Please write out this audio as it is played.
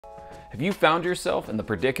Have you found yourself in the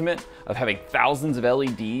predicament of having thousands of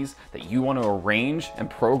LEDs that you want to arrange and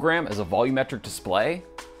program as a volumetric display?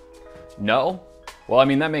 No? Well, I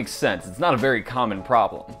mean, that makes sense. It's not a very common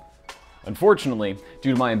problem. Unfortunately,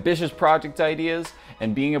 due to my ambitious project ideas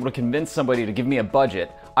and being able to convince somebody to give me a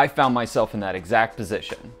budget, I found myself in that exact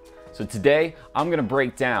position. So today, I'm going to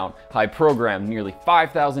break down how I programmed nearly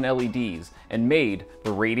 5,000 LEDs and made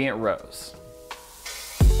the Radiant Rose.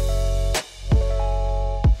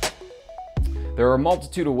 There are a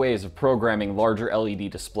multitude of ways of programming larger LED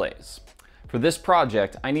displays. For this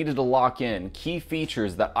project, I needed to lock in key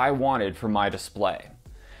features that I wanted for my display.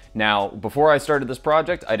 Now, before I started this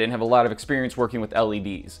project, I didn't have a lot of experience working with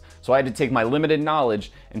LEDs, so I had to take my limited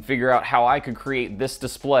knowledge and figure out how I could create this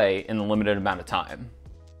display in a limited amount of time.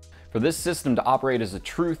 For this system to operate as a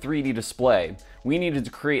true 3D display, we needed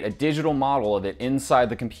to create a digital model of it inside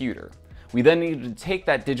the computer. We then needed to take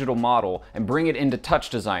that digital model and bring it into Touch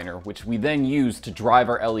Designer, which we then used to drive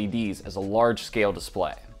our LEDs as a large-scale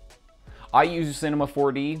display. I use Cinema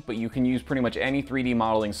 4D, but you can use pretty much any 3D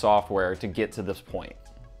modeling software to get to this point.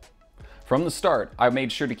 From the start, I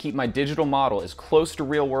made sure to keep my digital model as close to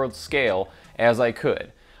real-world scale as I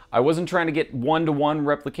could. I wasn't trying to get one-to-one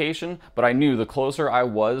replication, but I knew the closer I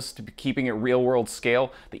was to keeping it real-world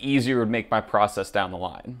scale, the easier it would make my process down the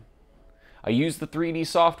line. I used the 3D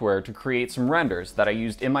software to create some renders that I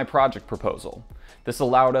used in my project proposal. This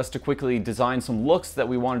allowed us to quickly design some looks that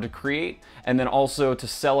we wanted to create, and then also to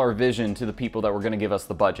sell our vision to the people that were going to give us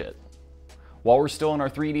the budget. While we're still in our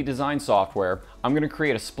 3D design software, I'm going to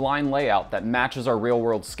create a spline layout that matches our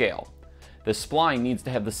real-world scale. This spline needs to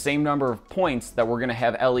have the same number of points that we're going to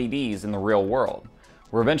have LEDs in the real world.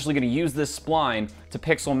 We're eventually going to use this spline to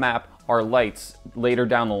pixel map our lights later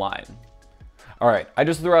down the line. Alright, I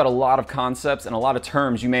just threw out a lot of concepts and a lot of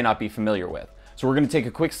terms you may not be familiar with, so we're going to take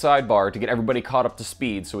a quick sidebar to get everybody caught up to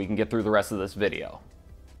speed so we can get through the rest of this video.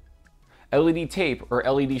 LED tape or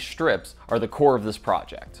LED strips are the core of this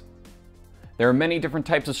project. There are many different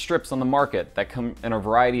types of strips on the market that come in a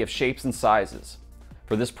variety of shapes and sizes.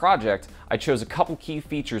 For this project, I chose a couple key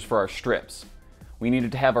features for our strips. We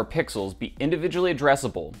needed to have our pixels be individually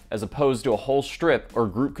addressable as opposed to a whole strip or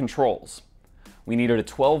group controls. We needed a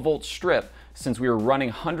 12-volt strip since we were running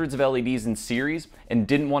hundreds of LEDs in series and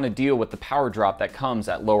didn't want to deal with the power drop that comes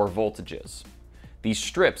at lower voltages. These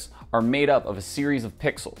strips are made up of a series of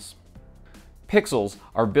pixels. Pixels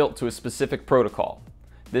are built to a specific protocol.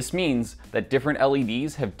 This means that different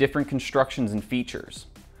LEDs have different constructions and features.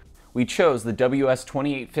 We chose the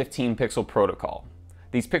WS2815 pixel protocol.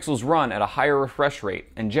 These pixels run at a higher refresh rate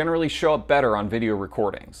and generally show up better on video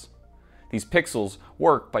recordings. These pixels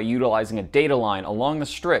work by utilizing a data line along the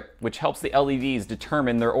strip, which helps the LEDs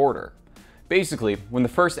determine their order. Basically, when the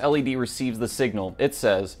first LED receives the signal, it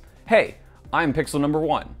says, "Hey, I'm pixel number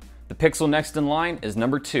 1. The pixel next in line is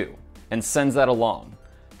number 2, and sends that along.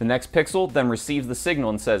 The next pixel then receives the signal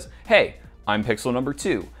and says, "Hey, I'm pixel number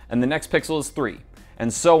 2, and the next pixel is 3,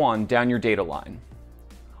 and so on down your data line."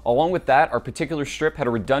 Along with that, our particular strip had a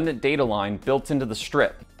redundant data line built into the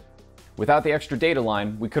strip. Without the extra data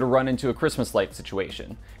line, we could have run into a Christmas light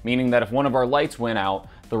situation, meaning that if one of our lights went out,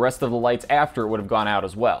 the rest of the lights after it would have gone out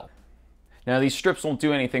as well. Now, these strips won't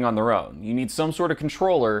do anything on their own. You need some sort of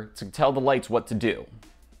controller to tell the lights what to do.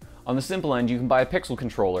 On the simple end, you can buy a pixel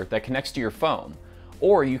controller that connects to your phone,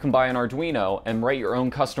 or you can buy an Arduino and write your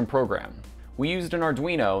own custom program. We used an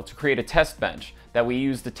Arduino to create a test bench that we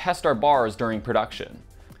used to test our bars during production.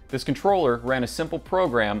 This controller ran a simple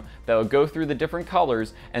program that would go through the different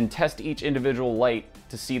colors and test each individual light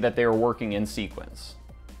to see that they were working in sequence.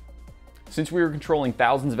 Since we were controlling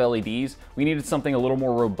thousands of LEDs, we needed something a little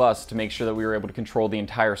more robust to make sure that we were able to control the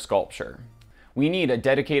entire sculpture. We need a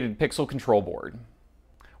dedicated pixel control board.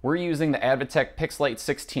 We're using the Advatech Pixlite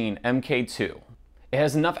 16 MK2. It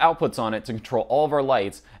has enough outputs on it to control all of our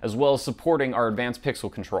lights, as well as supporting our advanced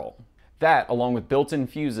pixel control. That, along with built-in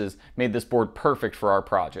fuses, made this board perfect for our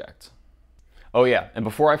project. Oh yeah, and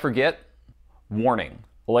before I forget, warning,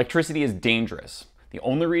 electricity is dangerous. The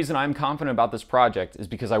only reason I'm confident about this project is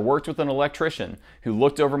because I worked with an electrician who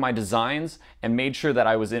looked over my designs and made sure that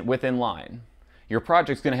I was within line. Your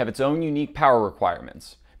project's going to have its own unique power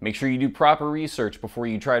requirements. Make sure you do proper research before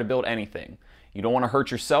you try to build anything. You don't want to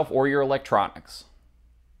hurt yourself or your electronics.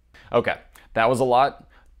 Okay, that was a lot.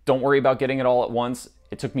 Don't worry about getting it all at once.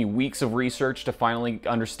 It took me weeks of research to finally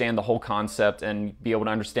understand the whole concept and be able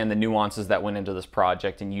to understand the nuances that went into this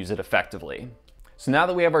project and use it effectively. So now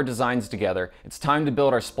that we have our designs together, it's time to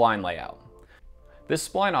build our spline layout. This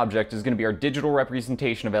spline object is going to be our digital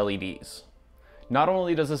representation of LEDs. Not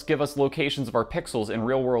only does this give us locations of our pixels in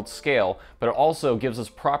real-world scale, but it also gives us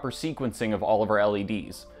proper sequencing of all of our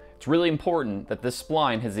LEDs. It's really important that this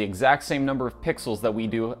spline has the exact same number of pixels that we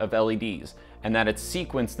do of LEDs, and that it's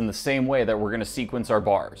sequenced in the same way that we're going to sequence our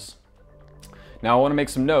bars. Now I want to make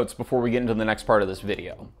some notes before we get into the next part of this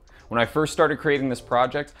video. When I first started creating this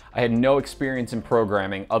project, I had no experience in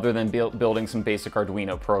programming other than building some basic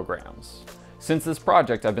Arduino programs. Since this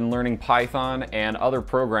project, I've been learning Python and other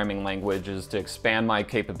programming languages to expand my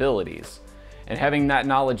capabilities. And having that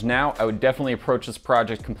knowledge now, I would definitely approach this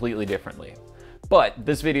project completely differently. But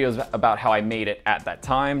this video is about how I made it at that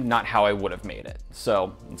time, not how I would have made it.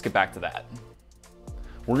 So let's get back to that.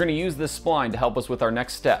 We're going to use this spline to help us with our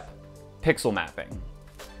next step, pixel mapping.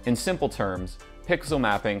 In simple terms, pixel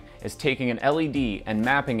mapping is taking an LED and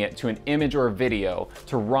mapping it to an image or a video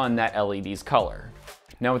to run that LED's color.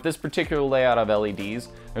 Now with this particular layout of LEDs,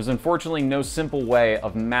 there's unfortunately no simple way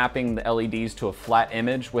of mapping the LEDs to a flat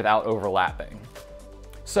image without overlapping.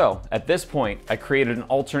 So at this point, I created an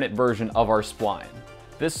alternate version of our spline.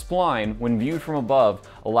 This spline, when viewed from above,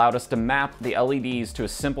 allowed us to map the LEDs to a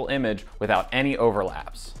simple image without any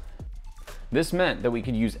overlaps. This meant that we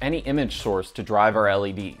could use any image source to drive our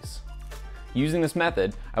LEDs. Using this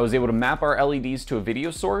method, I was able to map our LEDs to a video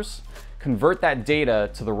source, convert that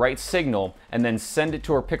data to the right signal, and then send it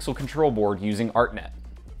to our pixel control board using ArtNet.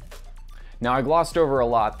 Now I glossed over a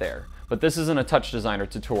lot there, but this isn't a Touch Designer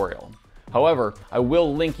tutorial. However, I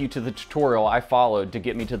will link you to the tutorial I followed to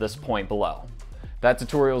get me to this point below. That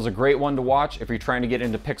tutorial is a great one to watch if you're trying to get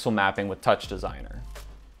into pixel mapping with Touch Designer.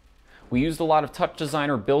 We used a lot of Touch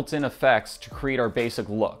Designer built-in effects to create our basic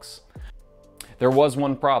looks. There was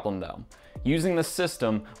one problem though. Using the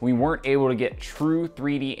system, we weren't able to get true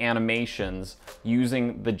 3D animations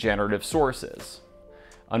using the generative sources.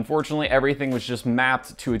 Unfortunately, everything was just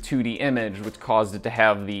mapped to a 2D image, which caused it to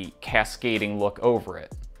have the cascading look over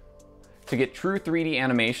it. To get true 3D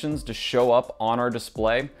animations to show up on our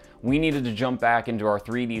display, we needed to jump back into our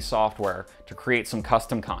 3D software to create some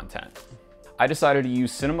custom content. I decided to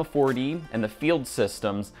use Cinema 4D and the Field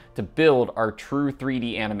systems to build our true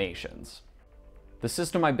 3D animations. The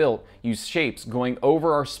system I built used shapes going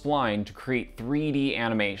over our spline to create 3D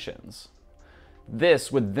animations.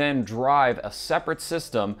 This would then drive a separate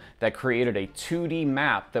system that created a 2D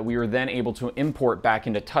map that we were then able to import back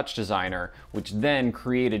into Touch Designer, which then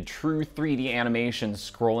created true 3D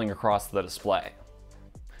animations scrolling across the display.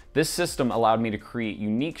 This system allowed me to create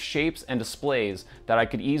unique shapes and displays that I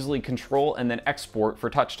could easily control and then export for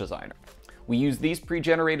Touch Designer. We used these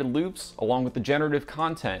pre-generated loops along with the generative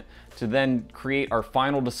content to then create our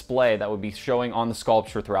final display that would be showing on the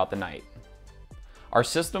sculpture throughout the night. Our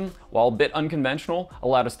system, while a bit unconventional,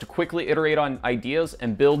 allowed us to quickly iterate on ideas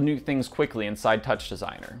and build new things quickly inside Touch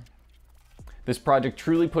Designer. This project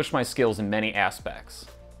truly pushed my skills in many aspects.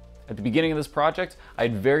 At the beginning of this project, I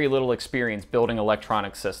had very little experience building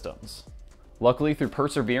electronic systems. Luckily, through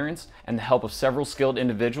perseverance and the help of several skilled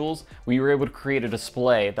individuals, we were able to create a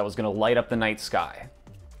display that was going to light up the night sky.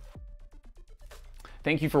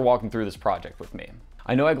 Thank you for walking through this project with me.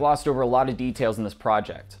 I know I glossed over a lot of details in this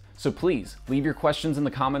project, so please leave your questions in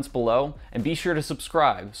the comments below and be sure to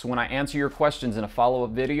subscribe so when I answer your questions in a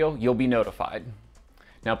follow-up video, you'll be notified.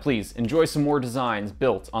 Now please enjoy some more designs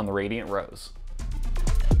built on the Radiant Rose.